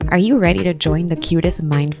Are you ready to join the cutest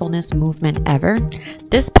mindfulness movement ever?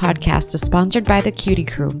 This podcast is sponsored by the Cutie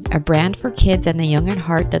Crew, a brand for kids and the young at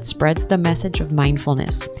heart that spreads the message of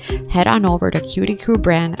mindfulness. Head on over to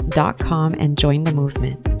cutiecrewbrand.com and join the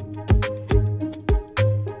movement.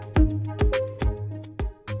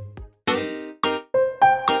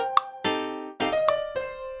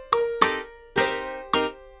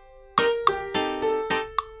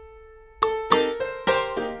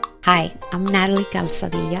 Hi, I'm Natalie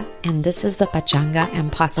Calzadilla, and this is the Pachanga and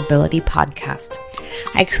Possibility Podcast.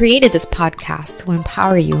 I created this podcast to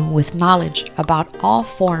empower you with knowledge about all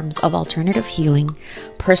forms of alternative healing,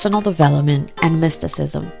 personal development, and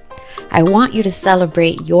mysticism. I want you to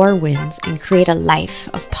celebrate your wins and create a life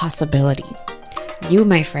of possibility. You,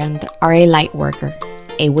 my friend, are a light worker,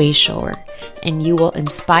 a way shower, and you will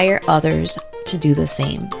inspire others to do the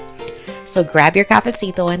same. So grab your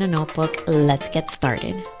cafecito and a notebook. Let's get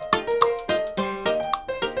started.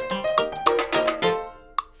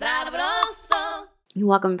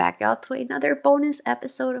 Welcome back, y'all, to another bonus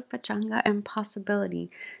episode of Pachanga and Possibility.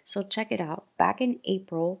 So check it out. Back in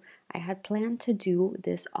April, I had planned to do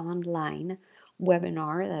this online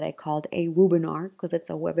webinar that I called a Woobinar because it's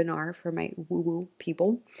a webinar for my woo-woo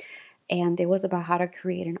people. And it was about how to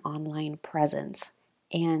create an online presence.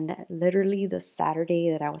 And literally the Saturday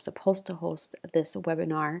that I was supposed to host this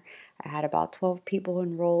webinar, I had about 12 people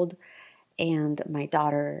enrolled. And my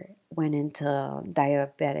daughter went into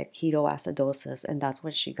diabetic ketoacidosis, and that's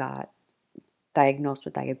when she got diagnosed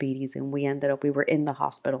with diabetes. And we were in the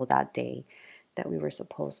hospital that day that we were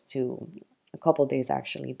supposed to, a couple days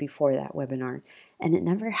actually, before that webinar. And it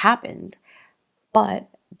never happened. But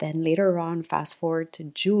then later on, fast forward to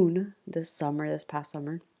June this past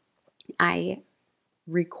summer, I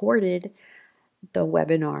recorded the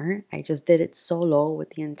webinar. I just did it solo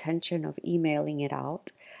with the intention of emailing it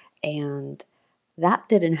out. And that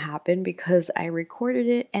didn't happen because I recorded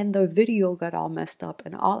it and the video got all messed up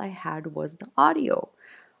and all I had was the audio.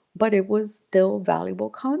 But it was still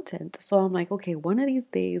valuable content. So I'm like, okay, one of these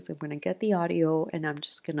days I'm going to get the audio and I'm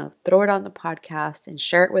just going to throw it on the podcast and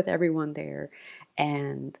share it with everyone there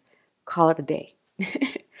and call it a day.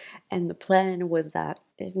 And the plan was that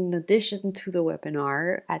in addition to the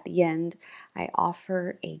webinar, at the end, I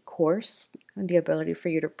offer a course, the ability for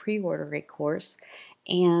you to pre-order a course.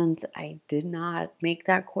 And I did not make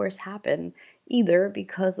that course happen either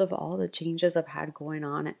because of all the changes I've had going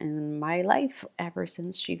on in my life ever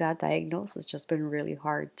since she got diagnosed. It's just been really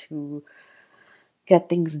hard to get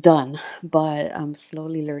things done, but I'm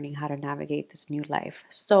slowly learning how to navigate this new life.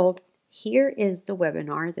 So here is the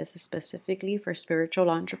webinar. This is specifically for spiritual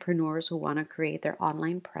entrepreneurs who want to create their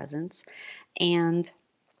online presence. And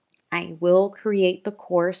I will create the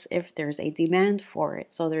course if there's a demand for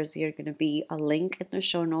it. So there's going to be a link in the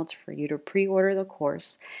show notes for you to pre-order the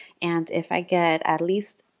course. And if I get at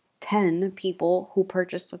least 10 people who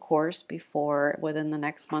purchase the course within the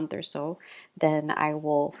next month or so, then I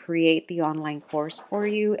will create the online course for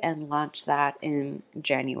you and launch that in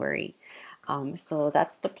January. So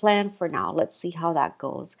that's the plan for now. Let's see how that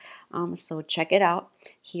goes. So check it out.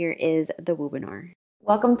 Here is the Woobinar.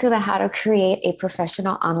 Welcome to the How to Create a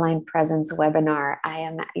Professional Online Presence webinar. I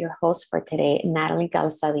am your host for today, Natalie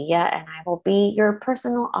Calzadilla, and I will be your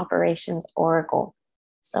personal operations oracle.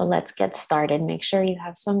 So let's get started. Make sure you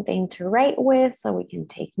have something to write with so we can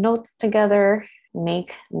take notes together,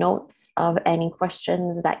 make notes of any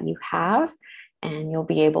questions that you have, and you'll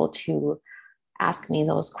be able to ask me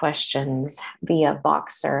those questions via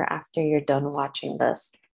Voxer after you're done watching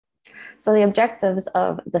this. So the objectives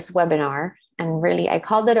of this webinar, and really I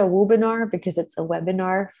called it a Woobinar because it's a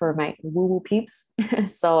webinar for my woo-woo peeps.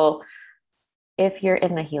 So if you're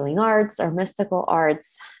in the healing arts or mystical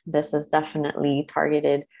arts, this is definitely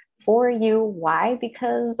targeted for you. Why?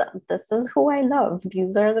 Because this is who I love.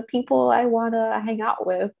 These are the people I want to hang out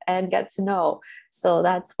with and get to know. So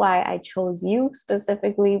that's why I chose you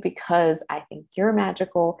specifically, because I think you're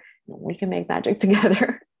magical and we can make magic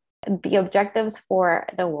together. The objectives for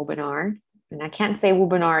the webinar, and I can't say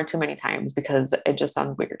webinar too many times because it just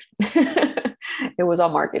sounds weird. It was all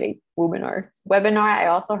marketing, webinar. Webinar, I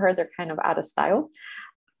also heard they're kind of out of style.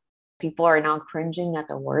 People are now cringing at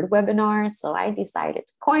the word webinar, so I decided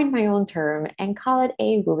to coin my own term and call it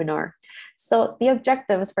a webinar. So the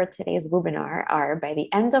objectives for today's webinar are, by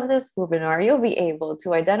the end of this webinar, you'll be able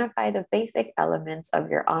to identify the basic elements of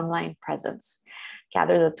your online presence,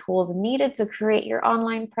 gather the tools needed to create your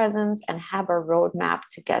online presence, and have a roadmap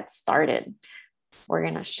to get started. We're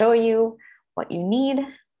going to show you what you need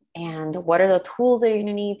and what are the tools that you're going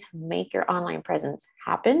to need to make your online presence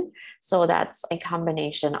happen. So that's a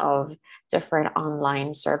combination of different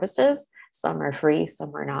online services Some are free,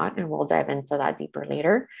 some are not, and we'll dive into that deeper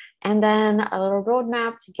later. And then a little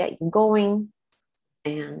roadmap to get you going.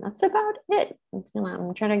 And that's about it. I'm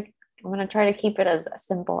gonna try to keep it as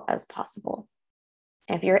simple as possible.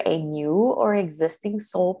 If you're a new or existing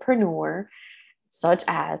soulpreneur, such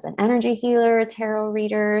as an energy healer, tarot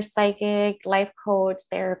reader, psychic, life coach,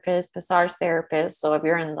 therapist, massage therapist. So if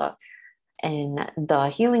you're in the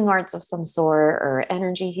healing arts of some sort, or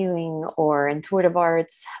energy healing, or intuitive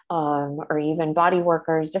arts, or even body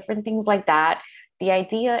workers, different things like that. The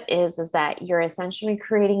idea is that you're essentially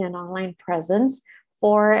creating an online presence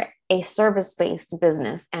for a service-based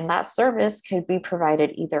business, and that service could be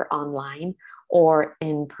provided either online or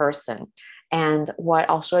in person. And what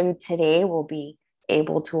I'll show you today will be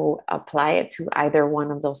able to apply it to either one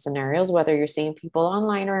of those scenarios, whether you're seeing people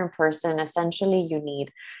online or in person. Essentially, you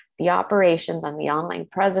need the operations and the online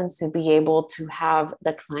presence to be able to have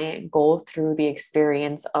the client go through the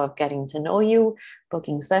experience of getting to know you,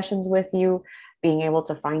 booking sessions with you, being able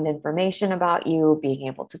to find information about you, being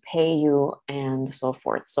able to pay you, and so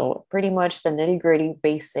forth. So pretty much the nitty-gritty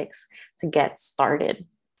basics to get started.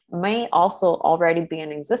 May also already be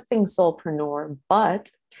an existing soulpreneur, but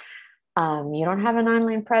you don't have an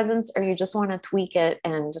online presence, or you just want to tweak it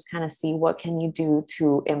and just kind of see what can you do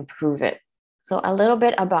to improve it. So a little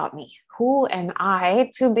bit about me. Who am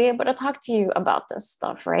I to be able to talk to you about this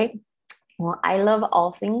stuff, right? Well, I love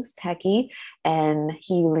all things techie and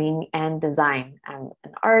healing and design. I'm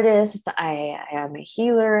an artist. I am a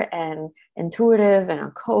healer and intuitive and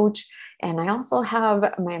a coach. And I also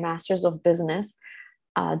have my master's of business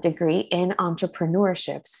degree in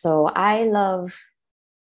entrepreneurship. So I love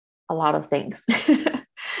a lot of things.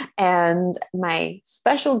 And my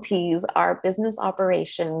specialties are business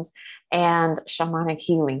operations and shamanic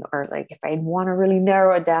healing, or like if I want to really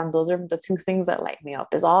narrow it down, those are the two things that light me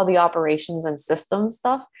up, is all the operations and system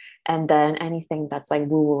stuff, and then anything that's like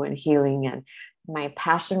woo-woo and healing. And my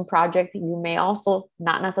passion project, you may also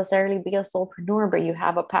not necessarily be a soulpreneur, but you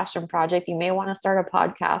have a passion project. You may want to start a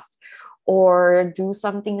podcast or do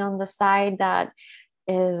something on the side that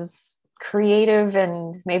is creative,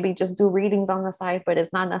 and maybe just do readings on the side, but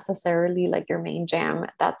it's not necessarily like your main jam.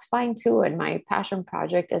 That's fine too. And my passion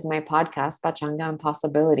project is my podcast, Pachanga and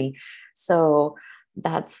Possibility. So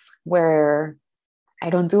that's where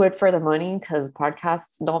I don't do it for the money, because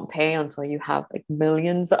podcasts don't pay until you have like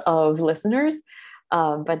millions of listeners.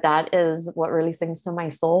 But that is what really sings to my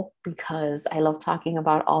soul, because I love talking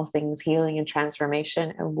about all things healing and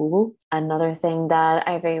transformation and woo-woo. Another thing that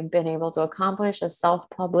I've been able to accomplish is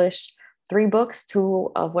self-publish 3 books,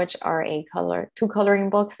 2 of which are 2 coloring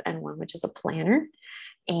books and 1 which is a planner.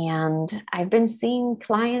 And I've been seeing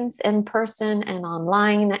clients in person and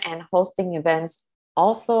online, and hosting events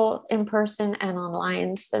also in person and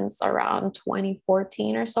online since around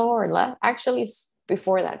 2014 or so, or less. Actually,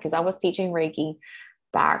 before that, because I was teaching Reiki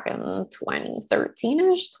back in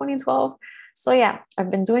 2013-ish, 2012. So yeah, I've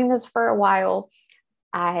been doing this for a while.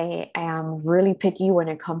 I am really picky when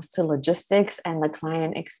it comes to logistics and the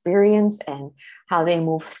client experience and how they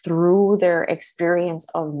move through their experience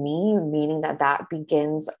of me, meaning that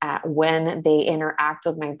begins at when they interact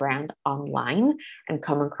with my brand online and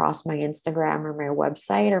come across my Instagram or my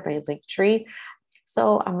website or my Linktree.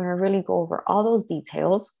 So I'm going to really go over all those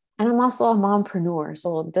details. And I'm also a mompreneur.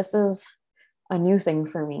 So this is a new thing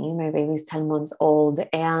for me. My baby's 10 months old,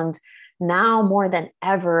 and now more than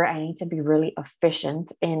ever, I need to be really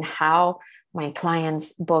efficient in how my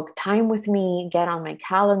clients book time with me, get on my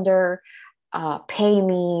calendar, pay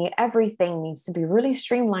me. Everything needs to be really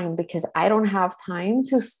streamlined, because I don't have time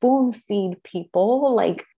to spoon feed people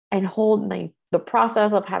and hold the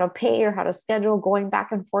process of how to pay or how to schedule, going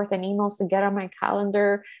back and forth in emails to get on my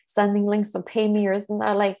calendar, sending links to pay me, or isn't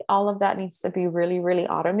that all of that needs to be really, really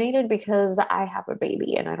automated, because I have a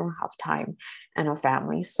baby and I don't have time and a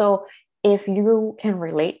family. So if you can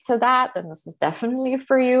relate to that, then this is definitely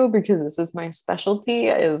for you, because this is my specialty,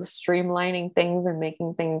 is streamlining things and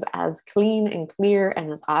making things as clean and clear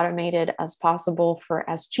and as automated as possible for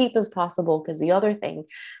as cheap as possible. Because the other thing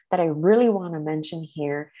that I really want to mention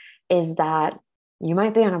here is that you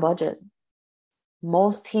might be on a budget.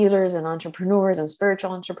 Most healers and entrepreneurs and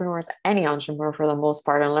spiritual entrepreneurs, any entrepreneur for the most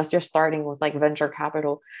part, unless you're starting with venture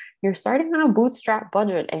capital, you're starting on a bootstrap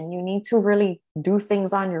budget, and you need to really do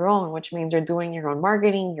things on your own, which means you're doing your own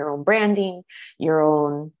marketing, your own branding, your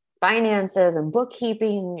own finances and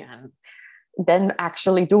bookkeeping, and then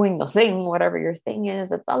actually doing the thing, whatever your thing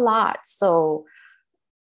is. It's a lot. So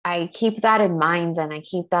I keep that in mind, and I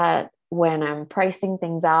keep that when I'm pricing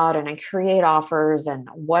things out and I create offers, and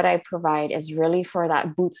what I provide is really for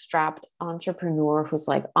that bootstrapped entrepreneur who's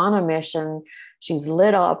on a mission. She's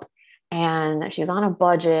lit up and she's on a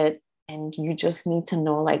budget, and you just need to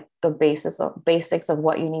know like the basics of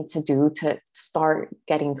what you need to do to start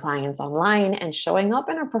getting clients online and showing up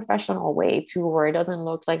in a professional way too, where it doesn't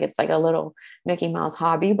look like it's like a little Mickey Mouse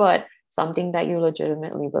hobby, but something that you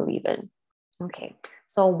legitimately believe in. Okay,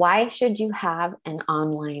 so why should you have an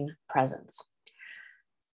online presence?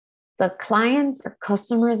 The client's or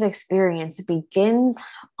customer's experience begins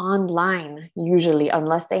online, usually,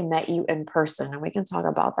 unless they met you in person. And we can talk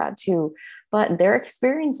about that too. But their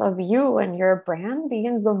experience of you and your brand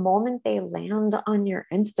begins the moment they land on your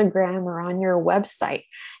Instagram or on your website.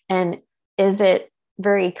 And is it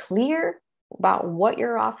very clear about what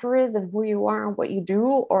your offer is and who you are and what you do?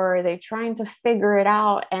 Or are they trying to figure it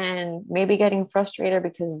out and maybe getting frustrated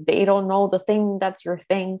because they don't know the thing that's your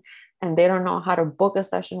thing, and they don't know how to book a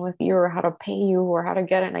session with you or how to pay you or how to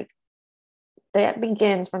get it? Like, that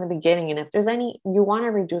begins from the beginning. And if there's any, you want to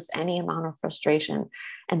reduce any amount of frustration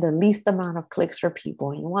and the least amount of clicks for people.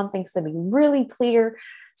 And you want things to be really clear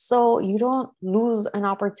so you don't lose an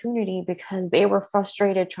opportunity because they were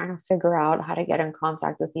frustrated trying to figure out how to get in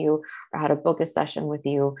contact with you or how to book a session with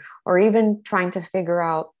you, or even trying to figure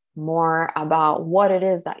out more about what it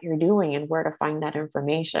is that you're doing and where to find that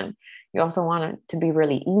information. You also want it to be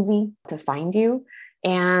really easy to find you.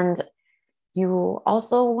 And you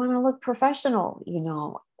also want to look professional.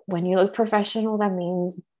 When you look professional, that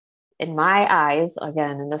means, in my eyes,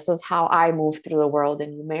 again, and this is how I move through the world,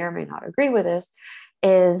 and you may or may not agree with this,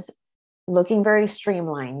 is looking very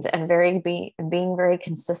streamlined and being very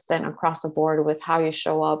consistent across the board with how you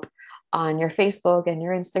show up on your Facebook and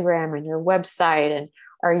your Instagram and your website. And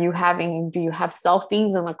do you have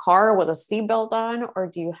selfies in the car with a seatbelt on, or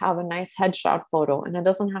do you have a nice headshot photo? And it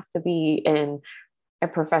doesn't have to be in a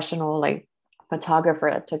professional like photographer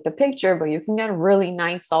that took the picture, but you can get really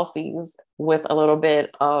nice selfies with a little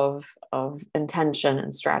bit of intention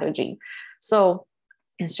and strategy. So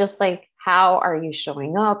it's just like, how are you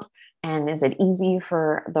showing up? And is it easy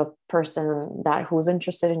for the person who's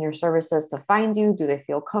interested in your services to find you? Do they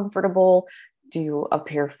feel comfortable? Do you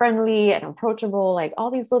appear friendly and approachable? Like, all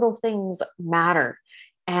these little things matter.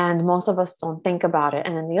 And most of us don't think about it.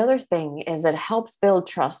 And then the other thing is, it helps build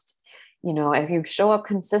trust. If you show up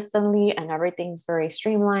consistently and everything's very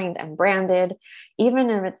streamlined and branded,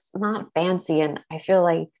 even if it's not fancy. And I feel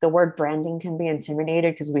like the word branding can be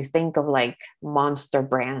intimidated because we think of like monster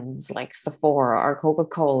brands like Sephora or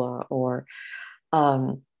Coca-Cola or,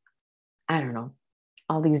 I don't know,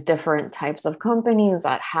 all these different types of companies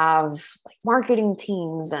that have like marketing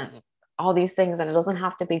teams and all these things. And it doesn't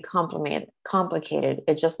have to be complicated.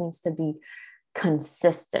 It just needs to be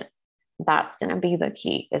consistent. That's going to be the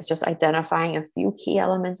key. It's just identifying a few key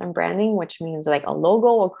elements in branding, which means like a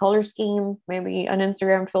logo, a color scheme, maybe an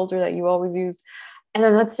Instagram filter that you always use. And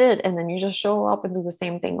then that's it. And then you just show up and do the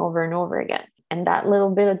same thing over and over again. And that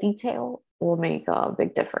little bit of detail will make a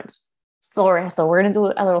big difference. So we're going to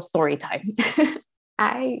do a little story time.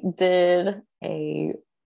 I did a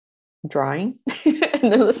drawing,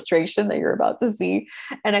 an illustration that you're about to see,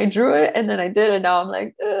 and I drew it and then I did it. Now I'm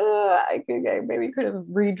like, I maybe could have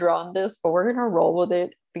redrawn this, but we're gonna roll with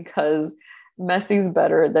it because messy's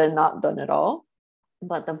better than not done at all.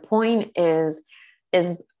 But the point is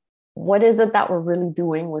what is it that we're really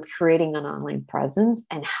doing with creating an online presence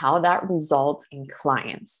and how that results in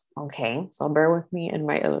clients? Okay, so bear with me in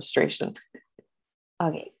my illustration.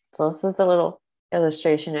 Okay, so this is the little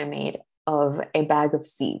illustration I made of a bag of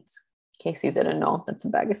seeds. In case you didn't know, that's a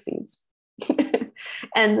bag of seeds.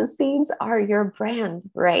 And the seeds are your brand,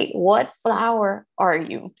 right? What flower are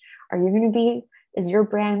you? Is your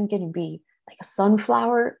brand going to be like a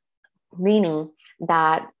sunflower? Meaning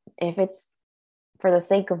that if it's for the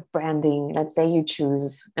sake of branding, let's say you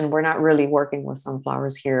choose, and we're not really working with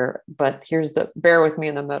sunflowers here, but bear with me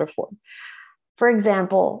in the metaphor. For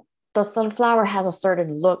example, the sunflower has a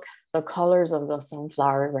certain look. The colors of the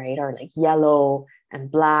sunflower, right, are like yellow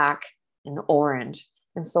and black and orange.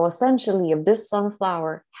 And so essentially, if this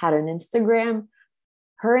sunflower had an Instagram,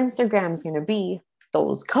 her Instagram is going to be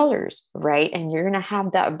those colors, right? And you're going to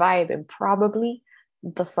have that vibe. And probably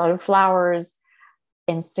the sunflower's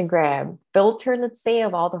Instagram filter, let's say,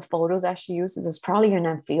 of all the photos that she uses, is probably going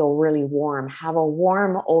to feel really warm, have a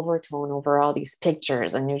warm overtone over all these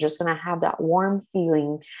pictures. And you're just going to have that warm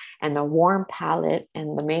feeling and a warm palette.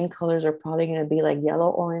 And the main colors are probably going to be like yellow,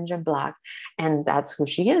 orange, and black. And that's who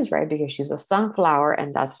she is, right? Because she's a sunflower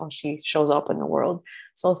and that's how she shows up in the world.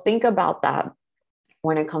 So think about that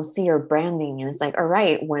when it comes to your branding. And it's like, all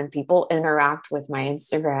right, when people interact with my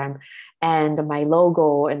Instagram and my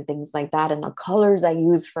logo and things like that, and the colors I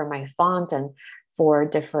use for my font and for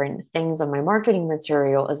different things on my marketing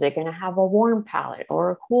material. Is it going to have a warm palette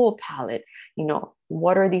or a cool palette?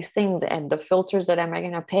 What are these things? And the filters that am I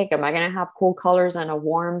going to pick? Am I going to have cool colors and a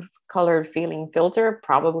warm colored feeling filter?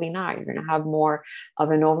 Probably not. You're going to have more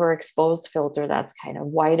of an overexposed filter that's kind of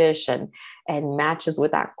whitish and matches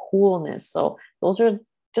with that coolness. So those are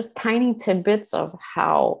just tiny tidbits of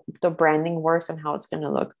how the branding works and how it's going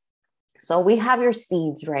to look. So we have your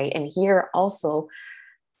seeds, right? And here also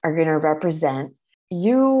are going to represent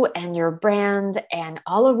you and your brand and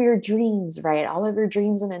all of your dreams, right? All of your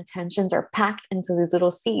dreams and intentions are packed into these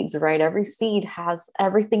little seeds, right? Every seed has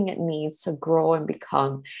everything it needs to grow and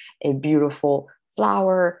become a beautiful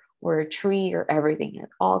flower or a tree or everything.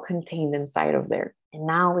 It's all contained inside of there. And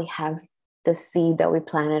now we have the seed that we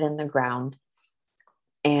planted in the ground,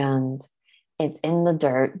 and it's in the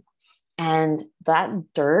dirt. And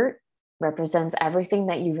that dirt represents everything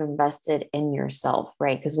that you've invested in yourself,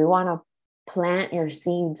 right? Because we want to plant your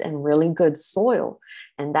seeds in really good soil.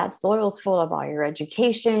 And that soil is full of all your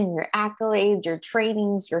education, your accolades, your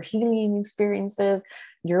trainings, your healing experiences,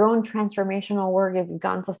 your own transformational work. If you've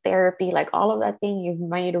gone to therapy, like all of that thing, you've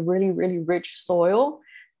made a really, really rich soil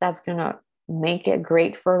that's going to make it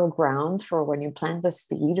great fertile grounds for when you plant the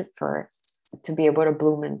seed to be able to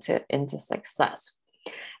bloom into success.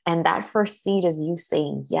 And that first seed is you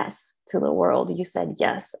saying yes to the world. You said,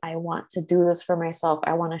 yes, I want to do this for myself.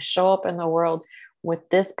 I want to show up in the world with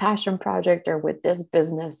this passion project or with this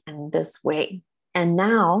business and this way. And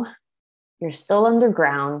now you're still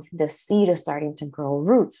underground. The seed is starting to grow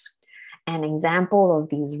roots. An example of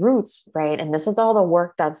these roots, right? And this is all the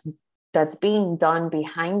work that's being done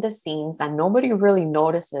behind the scenes that nobody really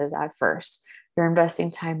notices at first. You're investing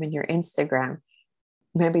time in your Instagram,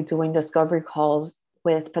 maybe doing discovery calls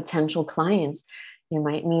with potential clients. You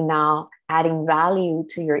might be now adding value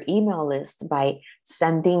to your email list by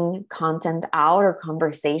sending content out or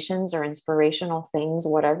conversations or inspirational things,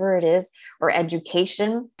 whatever it is, or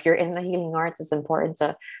education. If you're in the healing arts, it's important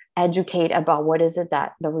to educate about what is it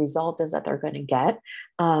that the result is that they're going to get.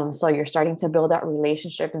 So you're starting to build that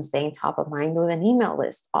relationship and staying top of mind with an email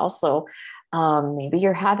list. Also, maybe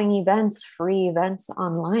you're having free events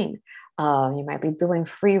online. You might be doing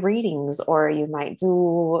free readings, or you might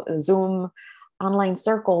do Zoom online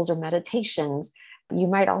circles or meditations. You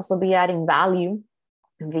might also be adding value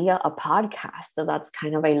via a podcast. So that's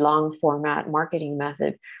kind of a long format marketing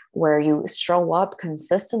method where you show up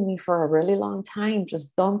consistently for a really long time,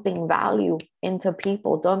 just dumping value into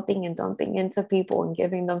people, dumping into people and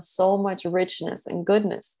giving them so much richness and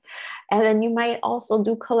goodness. And then you might also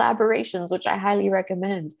do collaborations, which I highly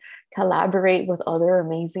recommend. Collaborate with other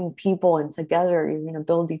amazing people, and together you're going to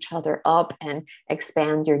build each other up and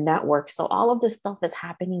expand your network. So all of this stuff is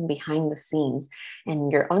happening behind the scenes,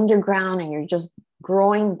 and you're underground and you're just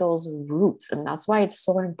growing those roots. And that's why it's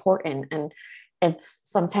so important. And it's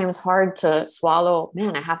sometimes hard to swallow,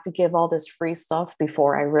 man, I have to give all this free stuff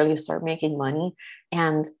before I really start making money.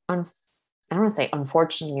 And I don't want to say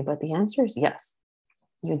unfortunately, but the answer is yes.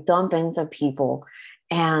 You dump into people,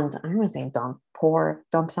 and I don't want to say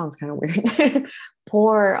dump sounds kind of weird.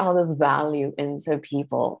 Pour all this value into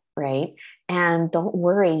people, right? And don't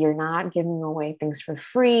worry, you're not giving away things for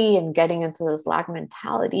free and getting into this lack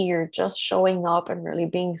mentality. You're just showing up and really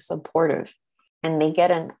being supportive. And they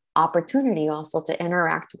get an opportunity also to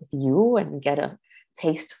interact with you and get a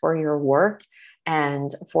taste for your work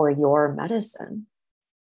and for your medicine.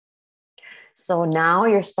 So now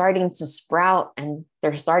you're starting to sprout, and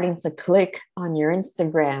they're starting to click on your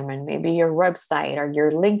Instagram and maybe your website or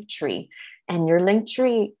your Linktree. And your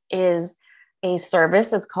Linktree is a service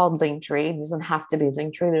that's called Linktree. It doesn't have to be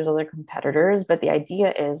Linktree. There's other competitors, but the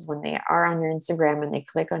idea is when they are on your Instagram and they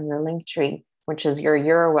click on your Linktree, which is your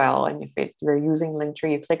URL, and if you're using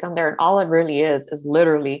Linktree, you click on there, and all it really is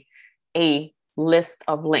literally a list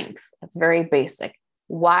of links. It's very basic.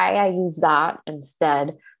 Why I use that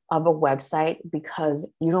instead of a website?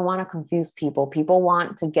 Because you don't want to confuse people. People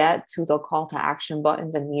want to get to the call to action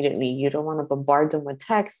buttons immediately. You don't want to bombard them with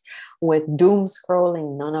text, with doom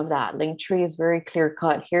scrolling, none of that. Linktree is very clear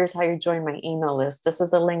cut. Here's how you join my email list. This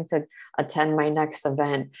is a link to attend my next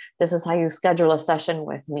event. This is how you schedule a session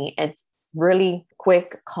with me. It's really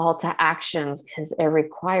quick call to actions because it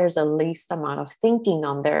requires a least amount of thinking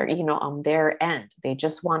on their end. They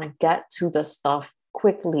just want to get to the stuff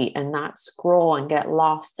quickly and not scroll and get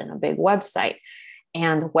lost in a big website.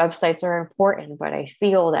 And websites are important, but I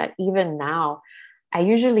feel that even now, I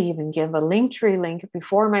usually even give a Linktree link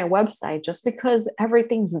before my website just because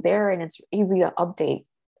everything's there and it's easy to update.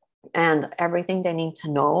 And everything they need to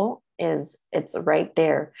know it's right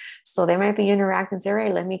there. So they might be interacting and say, all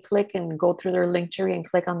right, let me click and go through their link tree and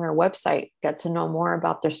click on their website, get to know more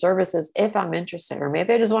about their services if I'm interested. Or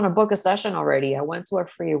maybe I just want to book a session already. I went to a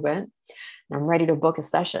free event and I'm ready to book a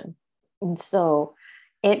session. And so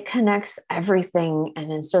it connects everything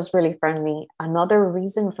and it's just really friendly. Another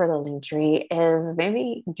reason for the link tree is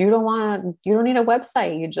maybe you don't need a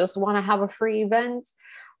website. You just want to have a free event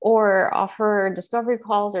or offer discovery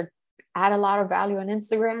calls or add a lot of value on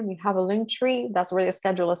Instagram. You have a link tree. That's where they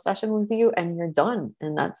schedule a session with you and you're done.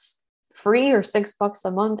 And that's free or $6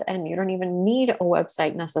 a month. And you don't even need a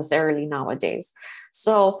website necessarily nowadays.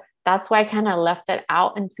 So that's why I kind of left it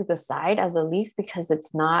out into the side as a lease because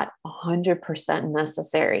it's not 100%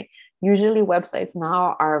 necessary. Usually websites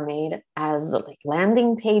now are made as like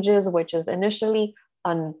landing pages, which is initially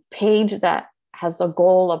a page that has the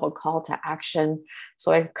goal of a call to action.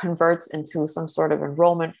 So it converts into some sort of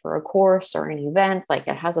enrollment for a course or an event. Like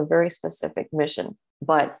it has a very specific mission,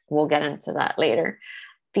 but we'll get into that later.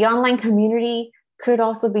 The online community could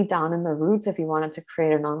also be down in the roots if you wanted to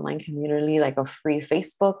create an online community, like a free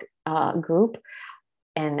Facebook group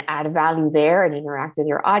and add value there and interact with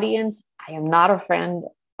your audience. I am not a friend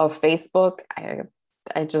of Facebook. I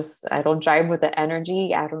don't jive with the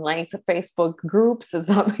energy. I don't like Facebook groups. It's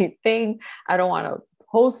not my thing. I don't want to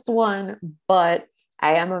host one, but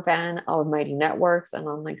I am a fan of Mighty Networks and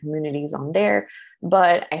online communities on there.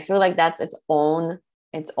 But I feel like that's its own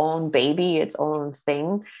baby, its own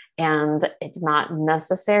thing. And it's not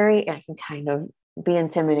necessary. And it can kind of be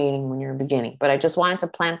intimidating when you're beginning. But I just wanted to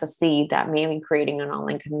plant the seed that maybe creating an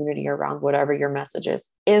online community around whatever your message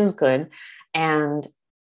is good. And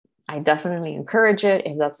I definitely encourage it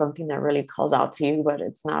if that's something that really calls out to you, but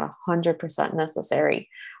it's not 100% necessary,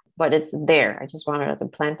 but it's there. I just wanted to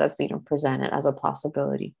plant that seed and present it as a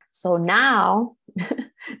possibility. So now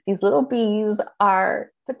these little bees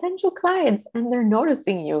are potential clients and they're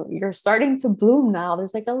noticing you. You're starting to bloom now.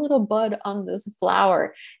 There's like a little bud on this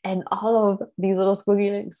flower and all of these little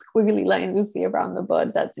squiggly lines you see around the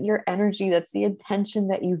bud. That's your energy. That's the intention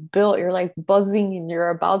that you've built. You're like buzzing and you're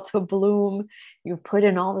about to bloom. You've put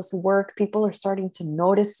in all this work. People are starting to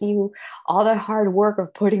notice you. All the hard work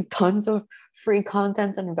of putting tons of free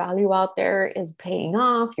content and value out there is paying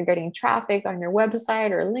off. You're getting traffic on your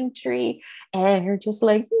website or Linktree, and you're just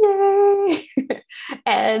like, yay.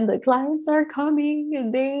 And the clients are coming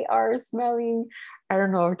and they are smelling. I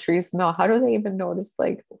don't know if trees smell. How do they even notice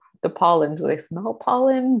like the pollen? Do they smell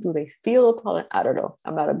pollen? Do they feel pollen? I don't know.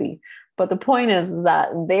 I'm not a bee. But the point is that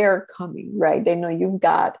they're coming, right? They know you've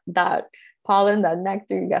got that pollen, that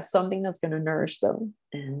nectar, you got something that's going to nourish them.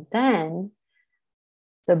 And then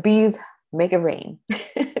the bees make it rain.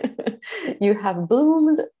 You have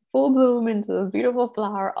bloomed, full bloom into this beautiful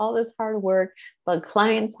flower, all this hard work. The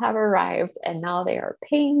clients have arrived and now they are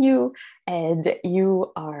paying you and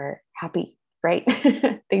you are happy, right?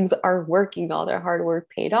 Things are working, all their hard work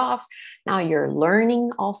paid off. Now you're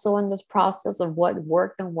learning also in this process of what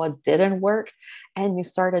worked and what didn't work. And you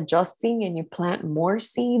start adjusting and you plant more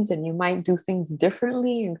seeds and you might do things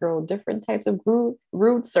differently and grow different types of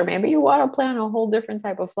roots, or maybe you want to plant a whole different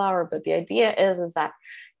type of flower. But the idea is that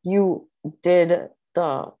you did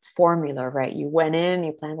the formula, right? You went in,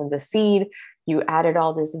 you planted the seed, you added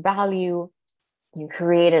all this value, you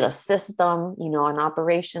created a system, an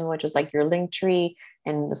operation, which is like your link tree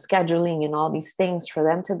and the scheduling and all these things for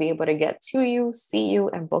them to be able to get to you, see you,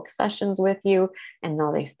 and book sessions with you. And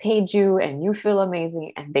now they've paid you and you feel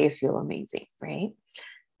amazing and they feel amazing, right?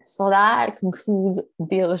 So that concludes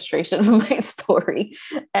the illustration of my story.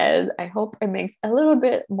 And I hope it makes a little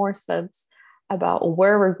bit more sense about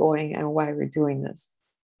where we're going and why we're doing this.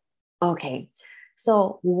 Okay,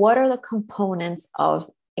 so what are the components of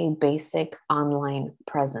a basic online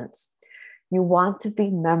presence? You want to be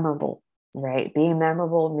memorable, right? Being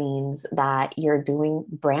memorable means that you're doing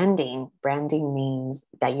branding. Branding means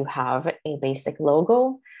that you have a basic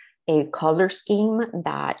logo, a color scheme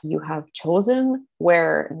that you have chosen,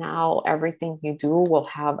 where now everything you do will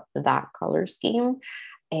have that color scheme.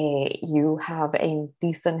 You have a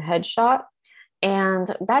decent headshot. And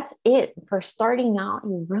that's it for starting out.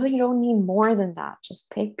 You really don't need more than that.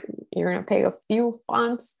 You're going to pick a few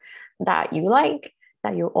fonts that you like,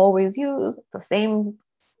 that you always use, the same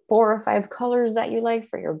 4 or 5 colors that you like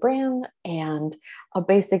for your brand, and a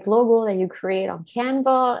basic logo that you create on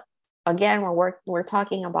Canva. Again, we're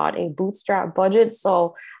talking about a bootstrap budget.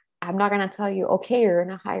 So I'm not going to tell you, okay, you're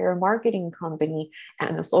going to hire a marketing company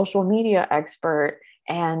and a social media expert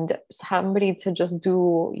and somebody to just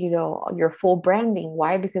do, your full branding.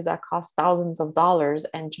 Why? Because that costs thousands of dollars,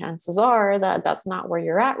 and chances are that that's not where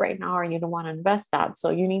you're at right now, or you don't want to invest that. So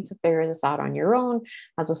you need to figure this out on your own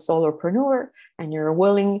as a solopreneur, and you're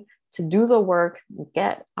willing to do the work,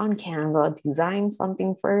 get on Canva, design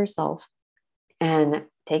something for yourself, and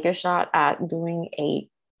take a shot at doing a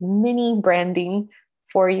mini branding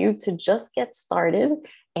for you to just get started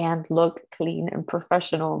and look clean and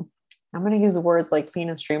professional. I'm going to use words like clean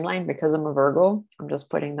and streamlined because I'm a Virgo. I'm just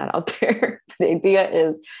putting that out there. The idea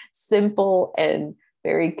is simple and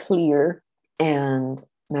very clear and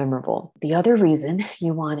memorable. The other reason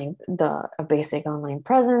you want a basic online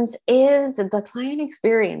presence is the client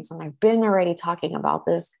experience. And I've been already talking about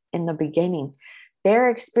this in the beginning. Their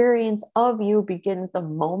experience of you begins the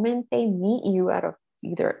moment they meet you at a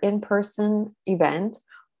either in-person event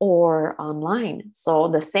or online. So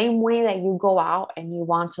the same way that you go out and you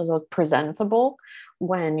want to look presentable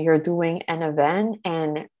when you're doing an event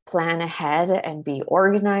and plan ahead and be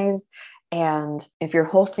organized. And if you're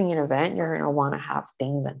hosting an event, you're going to want to have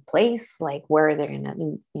things in place, like where they're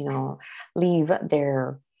going to, leave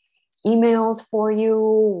their emails for you.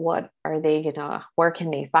 What are they gonna, where can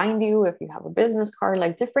they find you? If you have a business card,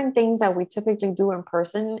 like different things that we typically do in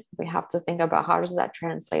person, we have to think about how does that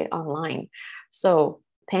translate online. So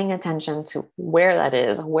paying attention to where that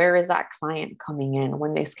is, where is that client coming in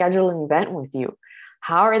when they schedule an event with you?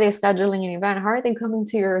 How are they scheduling an event? How are they coming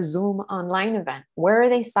to your Zoom online event? Where are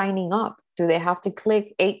they signing up? Do they have to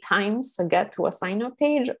click 8 times to get to a sign up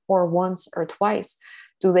page, or once or twice?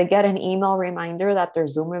 Do they get an email reminder that their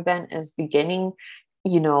Zoom event is beginning,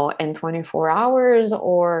 in 24 hours,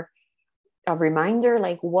 or a reminder?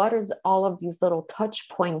 Like, what is all of these little touch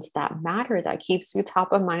points that matter, that keeps you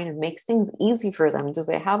top of mind and makes things easy for them? Do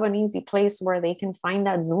they have an easy place where they can find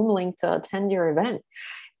that Zoom link to attend your event?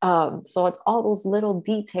 So it's all those little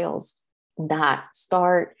details that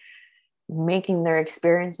start making their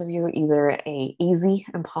experience of you either a easy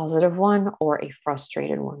and positive one or a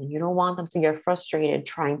frustrated one. You don't want them to get frustrated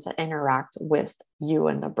trying to interact with you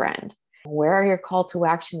and the brand. Where are your call to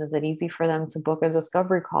action? Is it easy for them to book a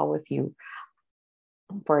discovery call with you?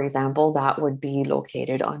 For example, that would be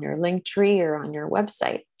located on your link tree or on your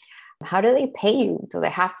website. How do they pay you? Do they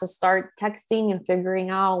have to start texting and figuring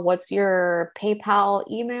out what's your PayPal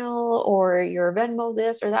email or your Venmo,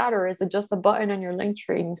 this or that? Or is it just a button on your link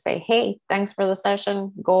tree and you say, hey, thanks for the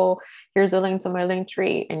session. Here's a link to my link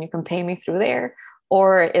tree and you can pay me through there?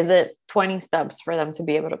 Or is it 20 steps for them to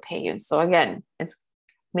be able to pay you? So again, it's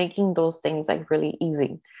making those things like really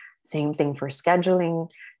easy. Same thing for scheduling,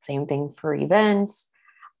 same thing for events.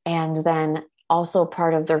 And then also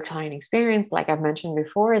part of their client experience, like I've mentioned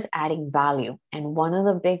before, is adding value. And one of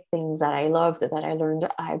the big things that I loved that I learned,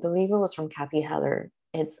 I believe it was from Kathy Heller,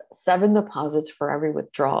 it's 7 deposits for every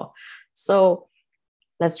withdrawal. So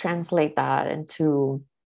let's translate that into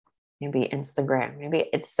maybe Instagram. Maybe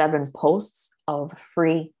it's 7 posts of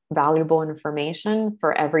free, valuable information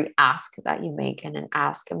for every ask that you make. And an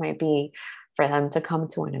ask, it might be for them to come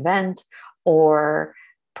to an event, or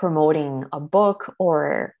promoting a book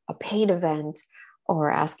or a paid event, or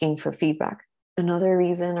asking for feedback. Another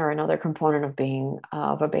reason or another component of being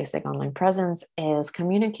of a basic online presence is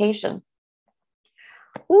communication.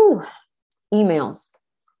 Emails.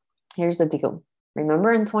 Here's the deal.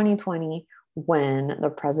 Remember in 2020 when the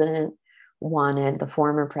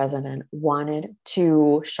former president wanted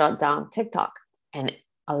to shut down TikTok, and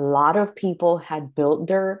a lot of people had built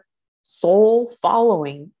their sole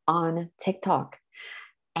following on TikTok.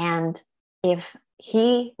 And if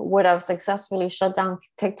he would have successfully shut down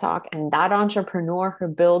TikTok, and that entrepreneur who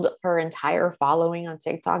built her entire following on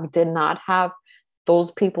TikTok did not have those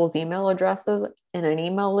people's email addresses in an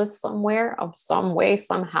email list somewhere, of some way,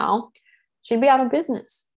 somehow, she'd be out of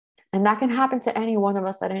business. And that can happen to any one of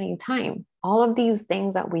us at any time. All of these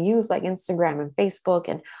things that we use, like Instagram and Facebook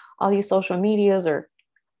and all these social medias, or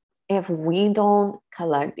if we don't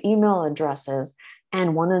collect email addresses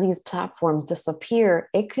and one of these platforms disappear,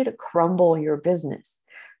 it could crumble your business.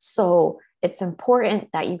 So it's important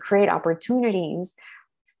that you create opportunities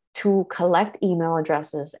to collect email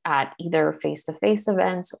addresses at either face-to-face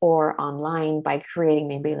events or online by creating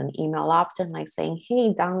maybe an email opt-in, like saying,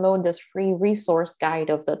 hey, download this free resource guide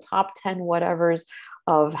of the top 10 whatevers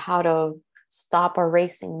of how to stop a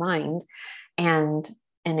racing mind. And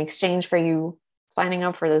in exchange for you signing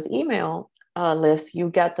up for this email list, you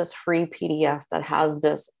get this free PDF that has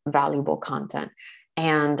this valuable content.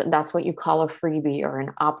 And that's what you call a freebie or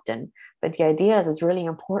an opt-in. But the idea is it's really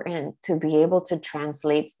important to be able to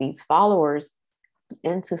translate these followers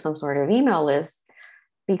into some sort of email list,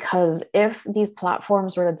 Because if these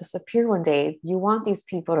platforms were to disappear one day, you want these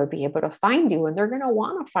people to be able to find you, and they're going to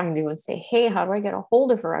want to find you and say, hey, how do I get a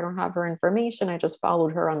hold of her? I don't have her information. I just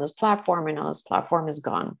followed her on this platform and now this platform is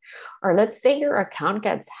gone. Or let's say your account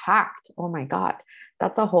gets hacked. Oh my God,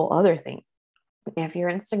 that's a whole other thing. If your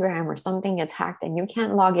Instagram or something gets hacked and you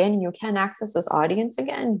can't log in and you can't access this audience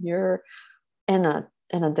again, you're in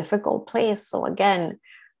a difficult place. So again,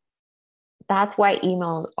 that's why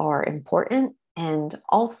emails are important. And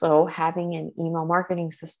also having an email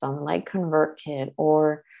marketing system like ConvertKit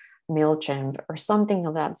or MailChimp or something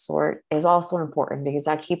of that sort is also important, because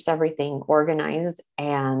that keeps everything organized,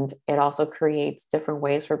 and it also creates different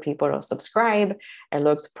ways for people to subscribe. It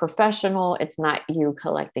looks professional. It's not you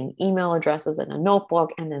collecting email addresses in a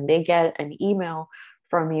notebook and then they get an email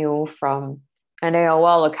from you from an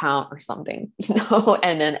AOL account or something,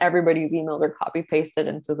 and then everybody's emails are copy pasted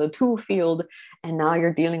into the to field. And now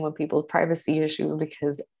you're dealing with people's privacy issues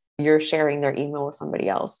because you're sharing their email with somebody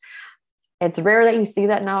else. It's rare that you see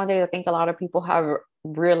that nowadays. I think a lot of people have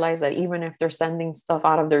realized that even if they're sending stuff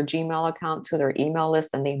out of their Gmail account to their email list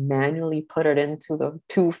and they manually put it into the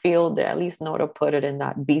to field, they at least know to put it in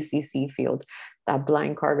that BCC field, that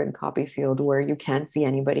blank carbon copy field, where you can't see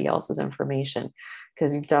anybody else's information,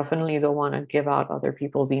 because you definitely don't want to give out other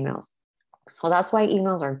people's emails. So that's why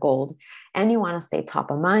emails are gold, and you want to stay top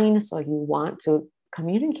of mind. So you want to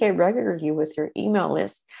communicate regularly with your email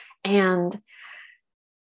list, and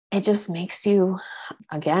it just makes you,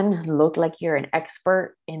 again, look like you're an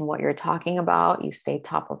expert in what you're talking about. You stay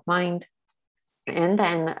top of mind. And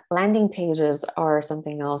then landing pages are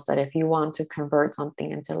something else that if you want to convert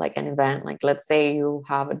something into like an event, like let's say you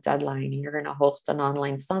have a deadline and you're going to host an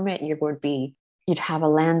online summit, you'd have a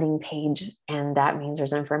landing page, and that means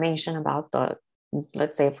there's information about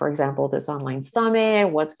let's say, for example, this online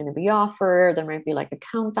summit, what's going to be offered. There might be like a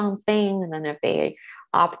countdown thing. And then if they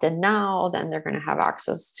opt in now, then they're going to have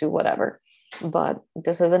access to whatever. But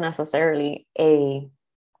this isn't necessarily a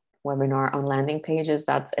webinar on landing pages.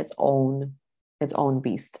 That's its own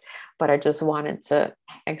beast. But I just wanted to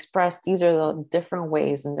express these are the different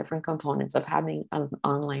ways and different components of having an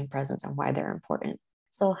online presence and why they're important.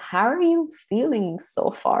 So how are you feeling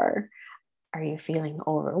so far? Are you feeling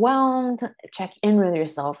overwhelmed? Check in with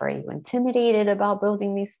yourself. Are you intimidated about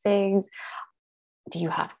building these things? Do you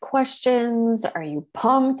have questions? Are you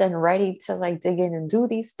pumped and ready to like dig in and do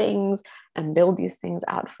these things and build these things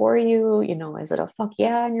out for you? Is it a fuck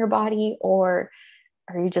yeah in your body? Or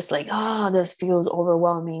are you just like, this feels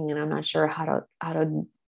overwhelming and I'm not sure how to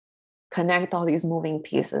connect all these moving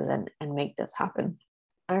pieces and make this happen?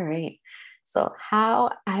 All right. So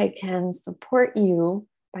how I can support you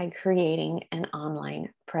by creating an online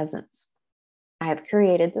presence. I have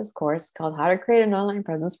created this course called How to Create an Online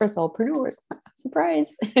Presence for Solopreneurs.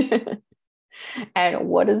 Surprise. And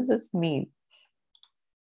what does this mean?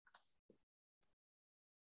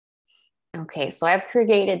 Okay, so I've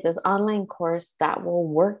created this online course that will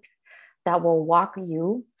walk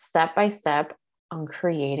you step by step on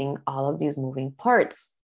creating all of these moving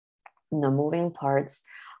parts. And the moving parts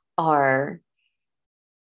are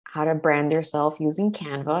how to brand yourself using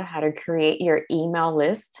Canva, how to create your email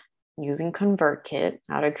list using ConvertKit,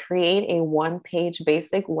 how to create a one-page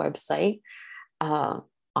basic website on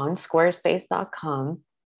squarespace.com,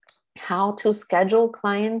 how to schedule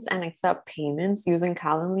clients and accept payments using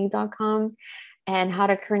calendly.com, and how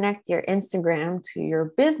to connect your Instagram to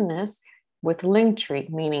your business with Linktree,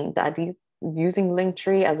 meaning that using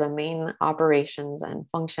Linktree as a main operations and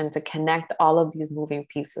function to connect all of these moving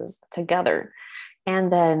pieces together.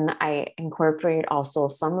 And then I incorporate also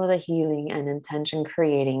some of the healing and intention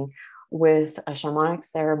creating with a shamanic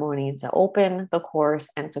ceremony to open the course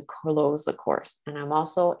and to close the course. And I'm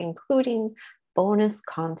also including bonus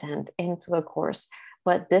content into the course.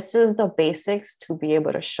 But this is the basics to be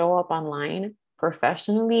able to show up online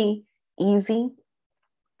professionally, easy,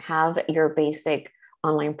 have your basic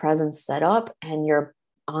online presence set up and your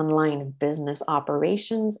online business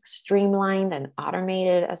operations streamlined and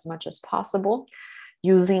automated as much as possible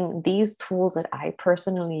using these tools that I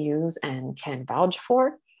personally use and can vouch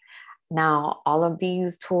for. Now, all of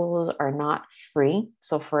these tools are not free.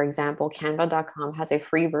 So for example, canva.com has a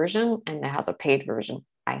free version and it has a paid version.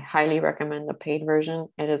 I highly recommend the paid version.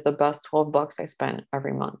 It is the best $12 I spend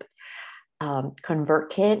every month.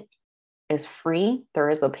 ConvertKit is free. There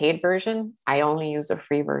is a paid version. I only use the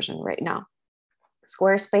free version right now.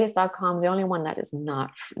 Squarespace.com is the only one that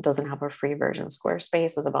doesn't have a free version.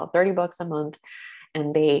 Squarespace is about $30 a month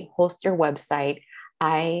and they host your website.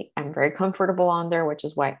 I am very comfortable on there, which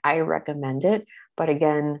is why I recommend it. But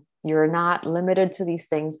again, You're not limited to these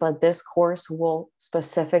things, but this course will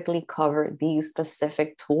specifically cover these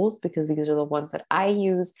specific tools because these are the ones that I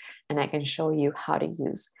use and I can show you how to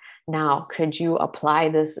use. Now, could you apply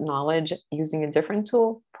this knowledge using a different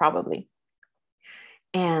tool? Probably.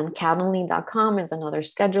 And Calendly.com is another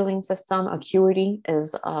scheduling system. Acuity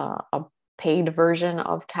is a paid version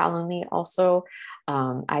of Calendly also.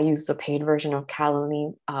 I use the paid version of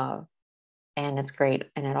Calendly and it's great.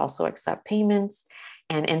 And it also accepts payments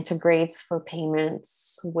and integrates for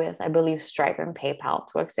payments with, I believe, Stripe and PayPal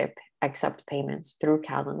to accept payments through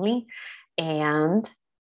Calendly. And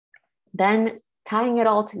then tying it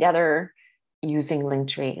all together using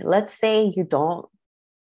Linktree. Let's say you don't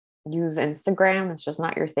use Instagram, it's just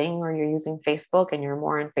not your thing, or you're using Facebook and you're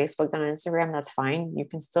more on Facebook than on Instagram, that's fine. You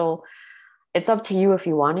can still, it's up to you if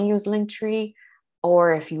you want to use Linktree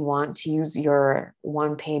or if you want to use your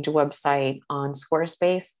one-page website on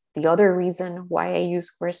Squarespace. The other reason why I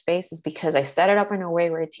use Squarespace is because I set it up in a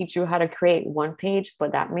way where I teach you how to create one page,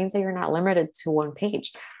 but that means that you're not limited to one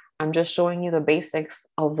page. I'm just showing you the basics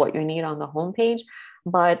of what you need on the homepage.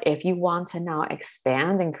 But if you want to now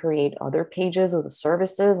expand and create other pages with the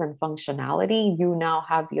services and functionality, you now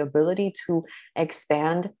have the ability to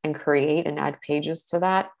expand and create and add pages to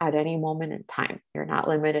that at any moment in time. You're not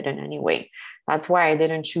limited in any way. That's why I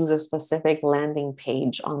didn't choose a specific landing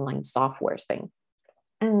page online software thing.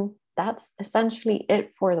 And that's essentially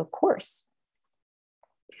it for the course.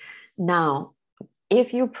 Now,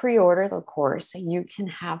 if you pre-order the course, you can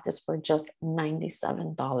have this for just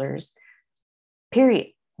 $97. Period.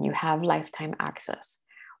 You have lifetime access.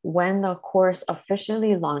 When the course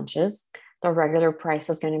officially launches, the regular price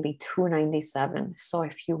is going to be $297. So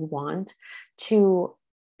if you want to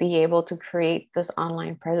be able to create this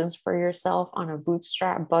online presence for yourself on a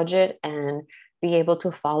bootstrap budget and be able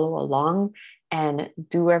to follow along and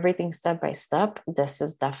do everything step by step, this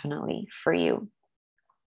is definitely for you.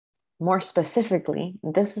 More specifically,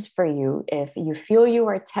 this is for you if you feel you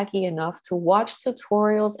are techie enough to watch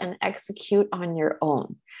tutorials and execute on your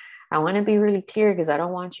own. I want to be really clear because I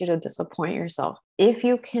don't want you to disappoint yourself. If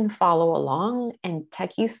you can follow along and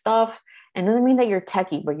techie stuff, and it doesn't mean that you're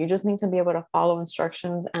techie, but you just need to be able to follow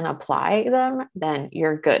instructions and apply them, then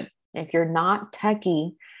you're good. If you're not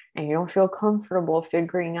techie and you don't feel comfortable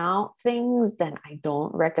figuring out things, then I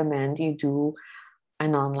don't recommend you do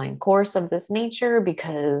an online course of this nature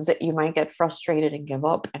because you might get frustrated and give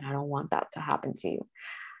up, and I don't want that to happen to you.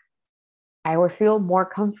 I would feel more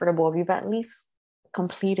comfortable if you've at least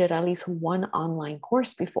completed at least one online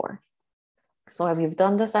course before. So if you've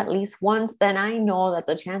done this at least once, then I know that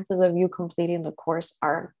the chances of you completing the course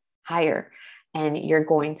are higher and you're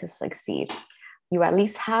going to succeed. You at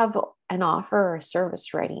least have an offer or a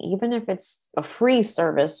service ready, even if it's a free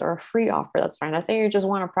service or a free offer, that's fine. Let's say you just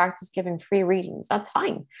want to practice giving free readings, that's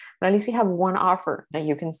fine. But at least you have one offer that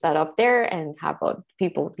you can set up there and have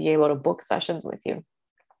people be able to book sessions with you.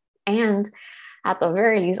 And at the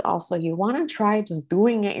very least, also, you want to try just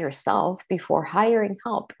doing it yourself before hiring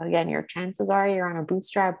help. Again, your chances are you're on a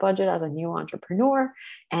bootstrap budget as a new entrepreneur.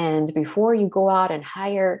 And before you go out and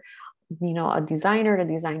hire a designer to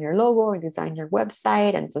design your logo or design your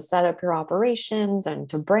website and to set up your operations and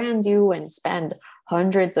to brand you and spend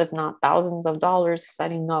hundreds, if not thousands of dollars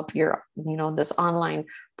setting up your, this online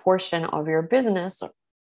portion of your business,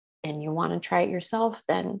 and you want to try it yourself,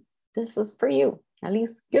 then this is for you. At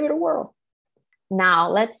least give it a whirl. Now,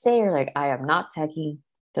 let's say you're like, I am not techie.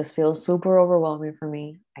 This feels super overwhelming for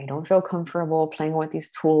me. I don't feel comfortable playing with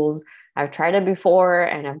these tools. I've tried it before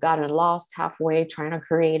and I've gotten lost halfway trying to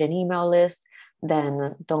create an email list.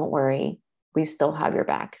 Then don't worry, we still have your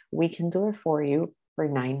back. We can do it for you for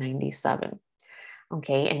 $997.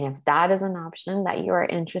 Okay, and if that is an option that you are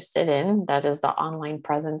interested in, that is the online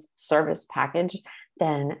presence service package,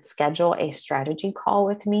 then schedule a strategy call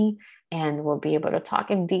with me and we'll be able to talk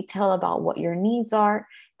in detail about what your needs are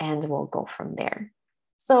and we'll go from there.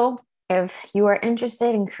 So if you are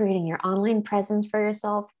interested in creating your online presence for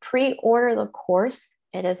yourself, pre-order the course.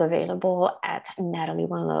 It is available at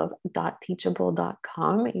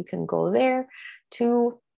nataliewinlove.teachable.com. You can go there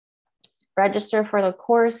to register for the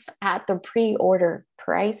course at the pre-order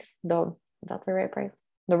price. That's the right price?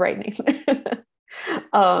 The right name.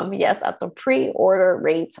 Yes, at the pre-order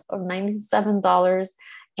rate of $97.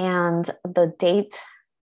 And the date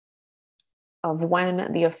of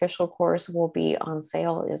when the official course will be on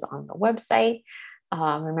sale is on the website.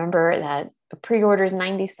 Remember that the pre-order is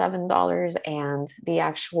 $97 and the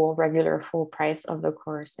actual regular full price of the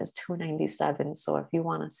course is $297. So if you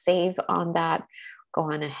want to save on that,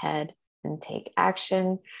 go on ahead and take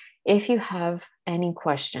action. If you have any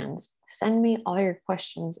questions, send me all your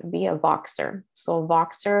questions via Voxer. So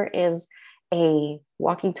Voxer is a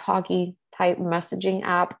walkie-talkie type messaging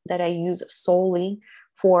app that I use solely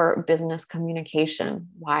for business communication.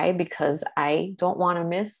 Why? Because I don't want to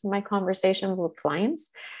miss my conversations with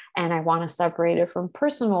clients, and I want to separate it from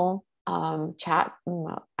personal chat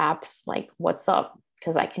apps like WhatsApp,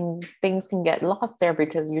 because things can get lost there,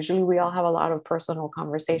 because usually we all have a lot of personal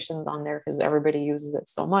conversations on there because everybody uses it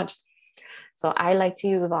so much. So I like to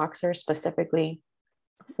use Voxer specifically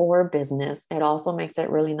for business. It also makes it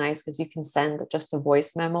really nice because you can send just a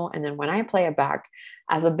voice memo. And then when I play it back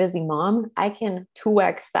as a busy mom, I can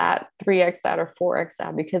 2x that, 3x that, or 4x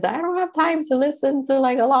that, because I don't have time to listen to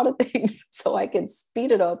like a lot of things. So I can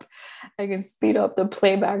speed it up. I can speed up the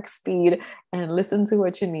playback speed and listen to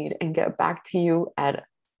what you need and get back to you at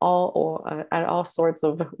all sorts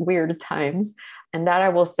of weird times. And that I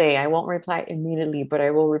will say, I won't reply immediately, but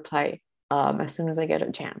I will reply as soon as I get a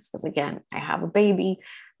chance. Because again, I have a baby,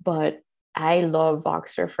 but I love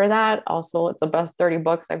Voxer for that. Also, it's the best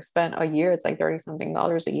 $30 I've spent a year. It's like 30 something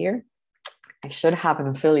dollars a year. I should have an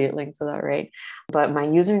affiliate link to that, right? But my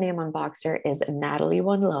username on Voxer is Natalie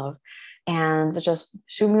One Love. And just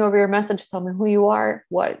shoot me over your message. Tell me who you are,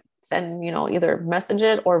 send, either message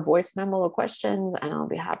it or voice memo the questions, and I'll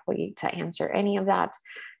be happy to answer any of that.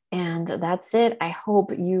 And that's it. I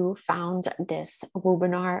hope you found this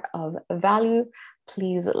webinar of value.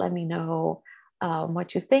 Please let me know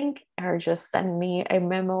what you think, or just send me a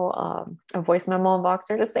voice memo on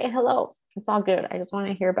Voxer to say hello. It's all good. I just want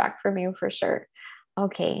to hear back from you for sure.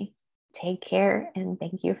 Okay, take care, and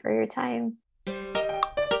thank you for your time.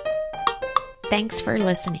 Thanks for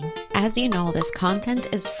listening. As you know, this content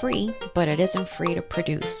is free, but it isn't free to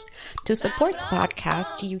produce. To support the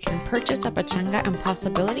podcast, you can purchase a Pachanga and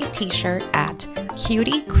Possibility t-shirt at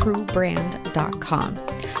cutiecrewbrand.com.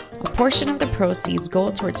 A portion of the proceeds go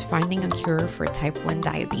towards finding a cure for type 1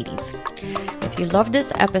 diabetes. If you love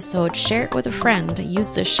this episode, share it with a friend. Use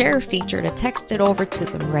the share feature to text it over to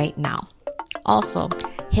them right now. Also,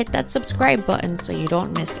 hit that subscribe button so you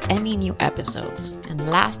don't miss any new episodes. And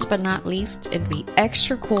last but not least, it'd be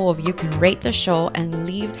extra cool if you can rate the show and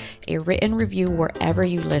leave a written review wherever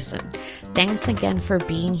you listen. Thanks again for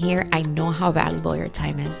being here. I know how valuable your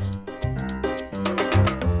time is.